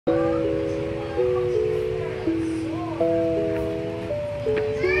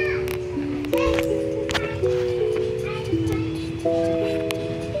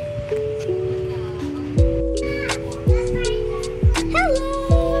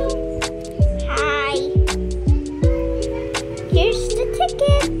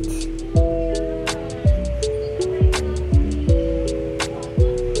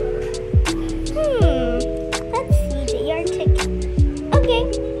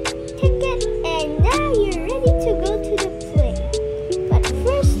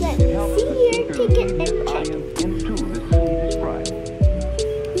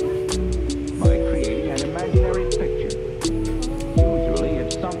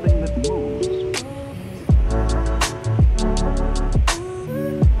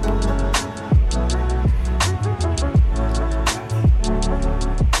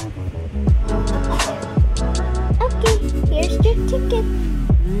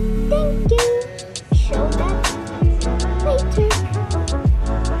Thank you. Show that later.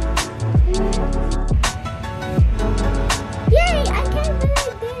 Yay! I can't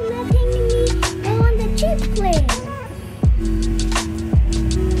believe they're letting me go on the jet plane.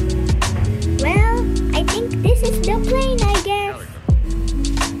 Well, I think this is the plane, I guess.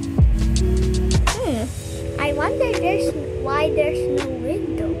 I wonder why there's no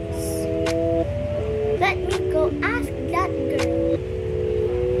windows. Let me go ask that girl.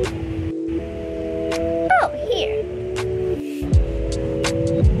 Oh, here.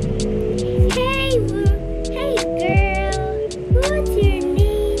 Hey girl. What's your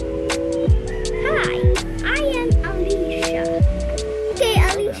name? Hi, I am Alicia. Okay,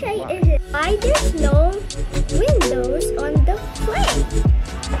 Alicia, is it why there's no windows on the plane?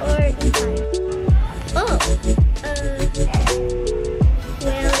 Or inside? Oh,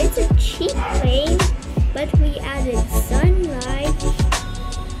 well, it's a cheap plane, but we added sunlight.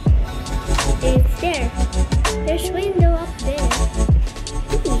 It's there. There's window up there.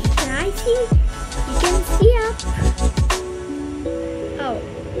 Can I see? You can see up. Oh,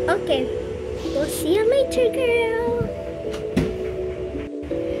 okay. We'll see you later, girl.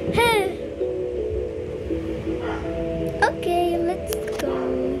 Hey. Okay, let's go.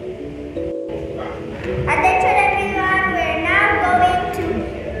 Attention everyone, we're now going to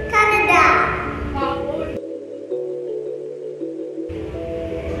Canada.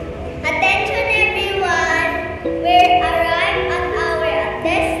 Attention everyone, we're arrived at our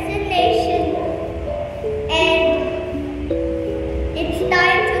destination and it's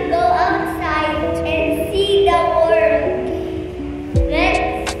time to go outside and see the world.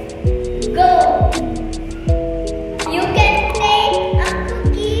 Let's go. You can take a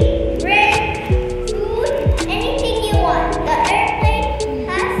cookie, bread, food, anything you want. The airplane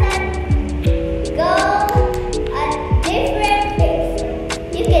has a go at different places.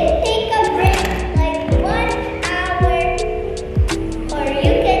 You can take a break like 1 hour, or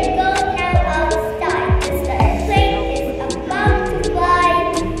you can go now outside because the airplane is about to fly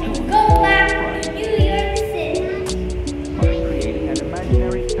and go back to New York City. Creating an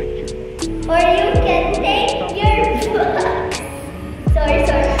imaginary picture. Or you can take your bags. Sorry.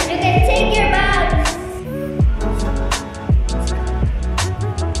 You can take your bags.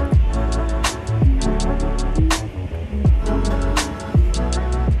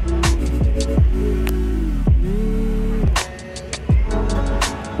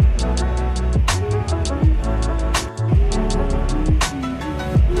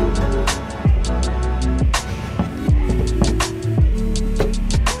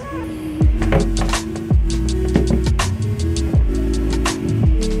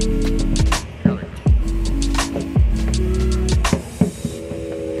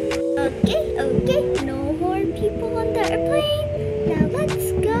 Okay, no more people on the airplane. Now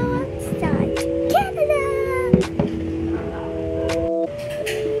let's go outside. Canada!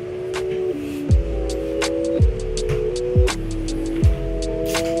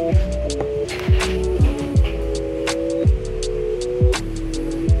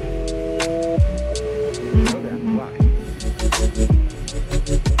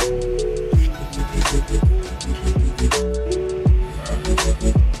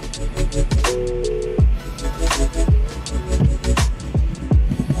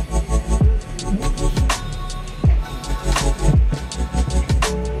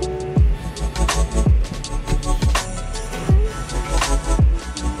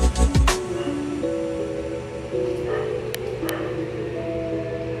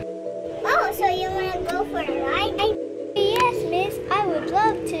 So you want to go for a ride? Yes, miss. I would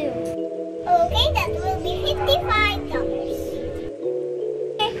love to. Okay, that will be $55.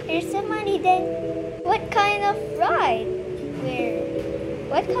 Okay, here's some money then. What kind of ride?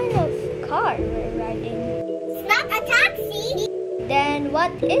 What kind of car we're riding? It's not a taxi. Then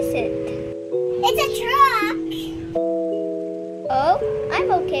what is it? It's a truck. Oh, I'm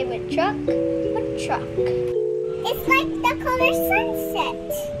okay with truck. What truck? It's like the color sunset.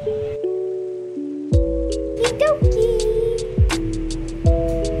 Okie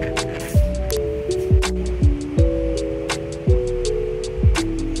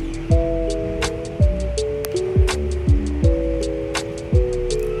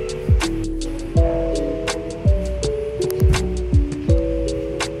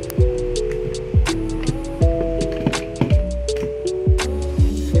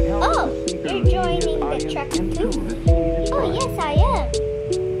Oh, you're joining the truck too. Oh yes, I am.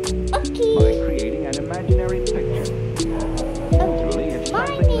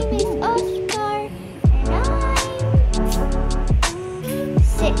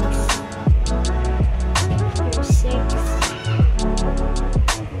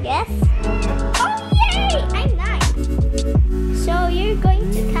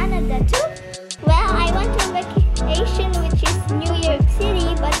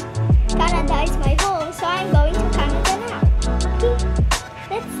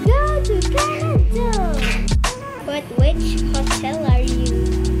 Canada. But which hotel are you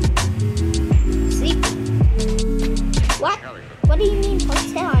sleeping? What? What do you mean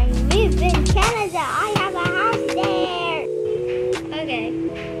hotel? I live in Canada. I have a house there. Okay.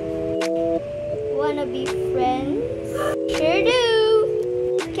 Wanna be friends? Sure do.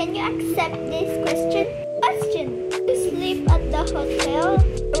 Can you accept this question? You sleep at the hotel?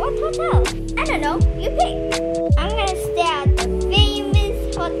 What hotel? I don't know. You pick. I'm gonna stay at the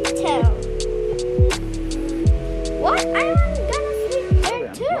famous hotel. What? I'm gonna sleep there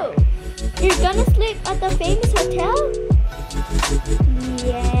too. You're gonna sleep at the famous hotel?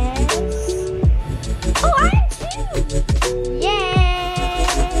 Yes. Oh, I am too.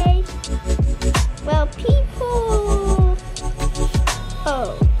 Yay! Well, people.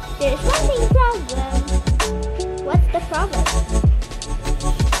 Oh, there's one thing problem. What's the problem?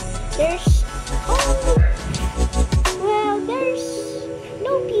 There's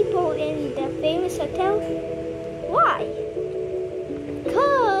no people in the famous hotel. Why?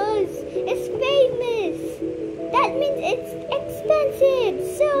 'Cause it's famous. That means it's expensive.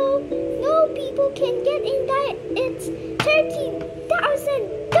 So no people can get in that. It's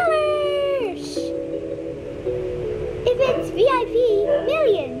 $13,000. If it's VIP,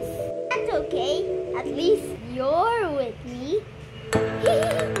 millions. That's okay. At least you're with me. I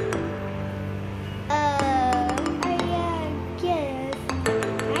guess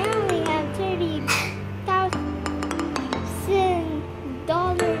I only have $30,000.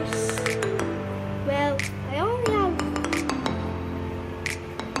 Well, I only have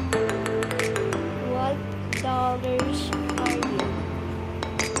what dollars are you?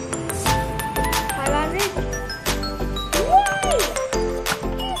 500? Why?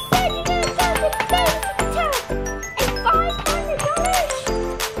 You said you were going to pay and $500? Yeah.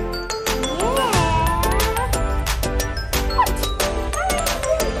 What? How are you going to get that?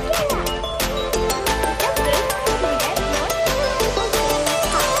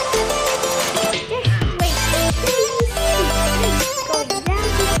 Okay, can we get more? Just wait, please go down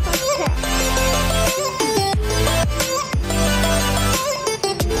to the hotel.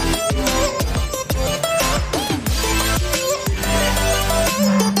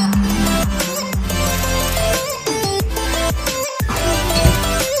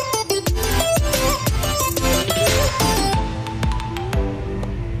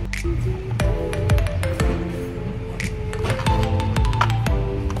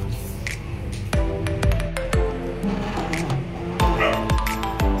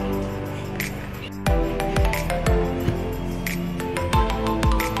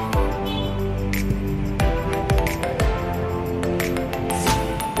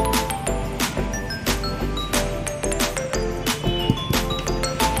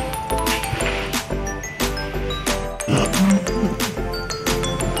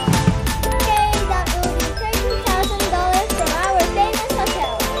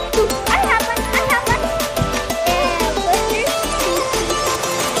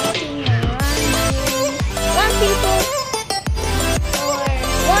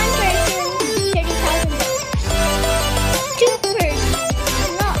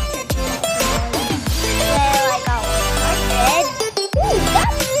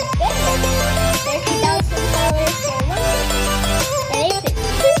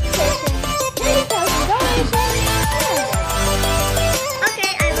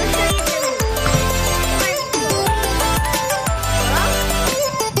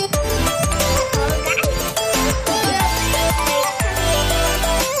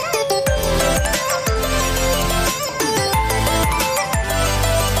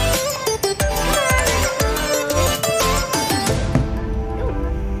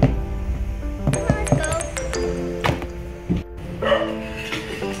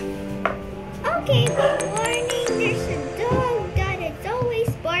 Okay, good morning. There's a dog that is always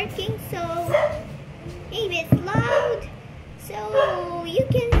barking, so maybe it's loud. So you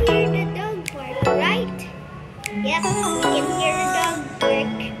can hear the dog bark, right? Yep, you can hear the dog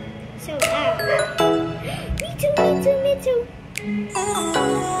bark. So loud. Me too, me too, me too.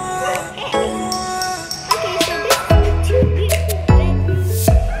 Hey. Okay, so this is the two beautiful bedrooms. This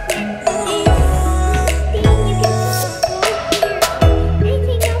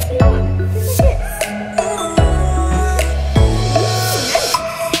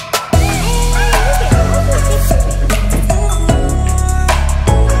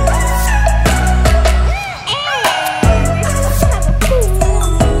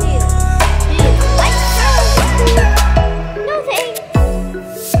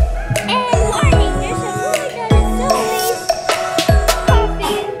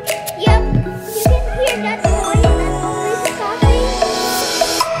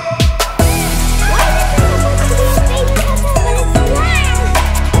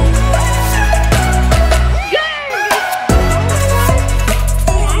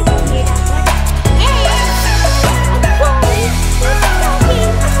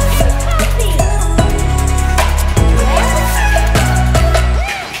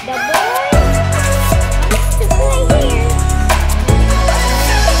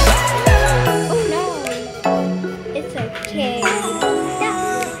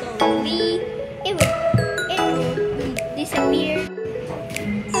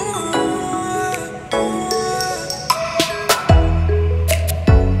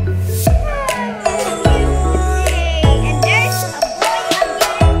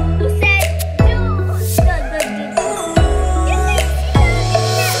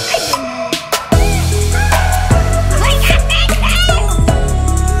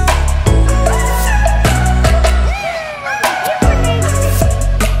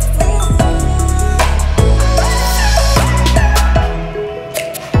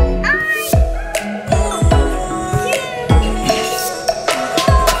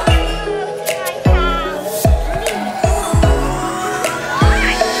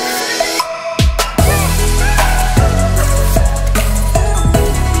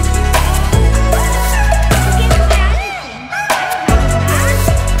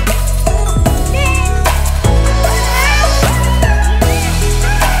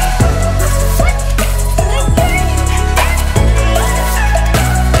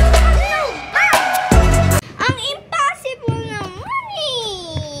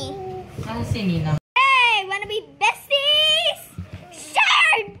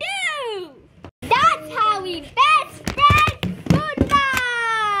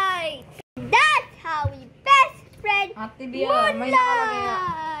May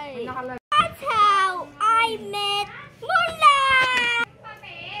nakalagay. Moonlight!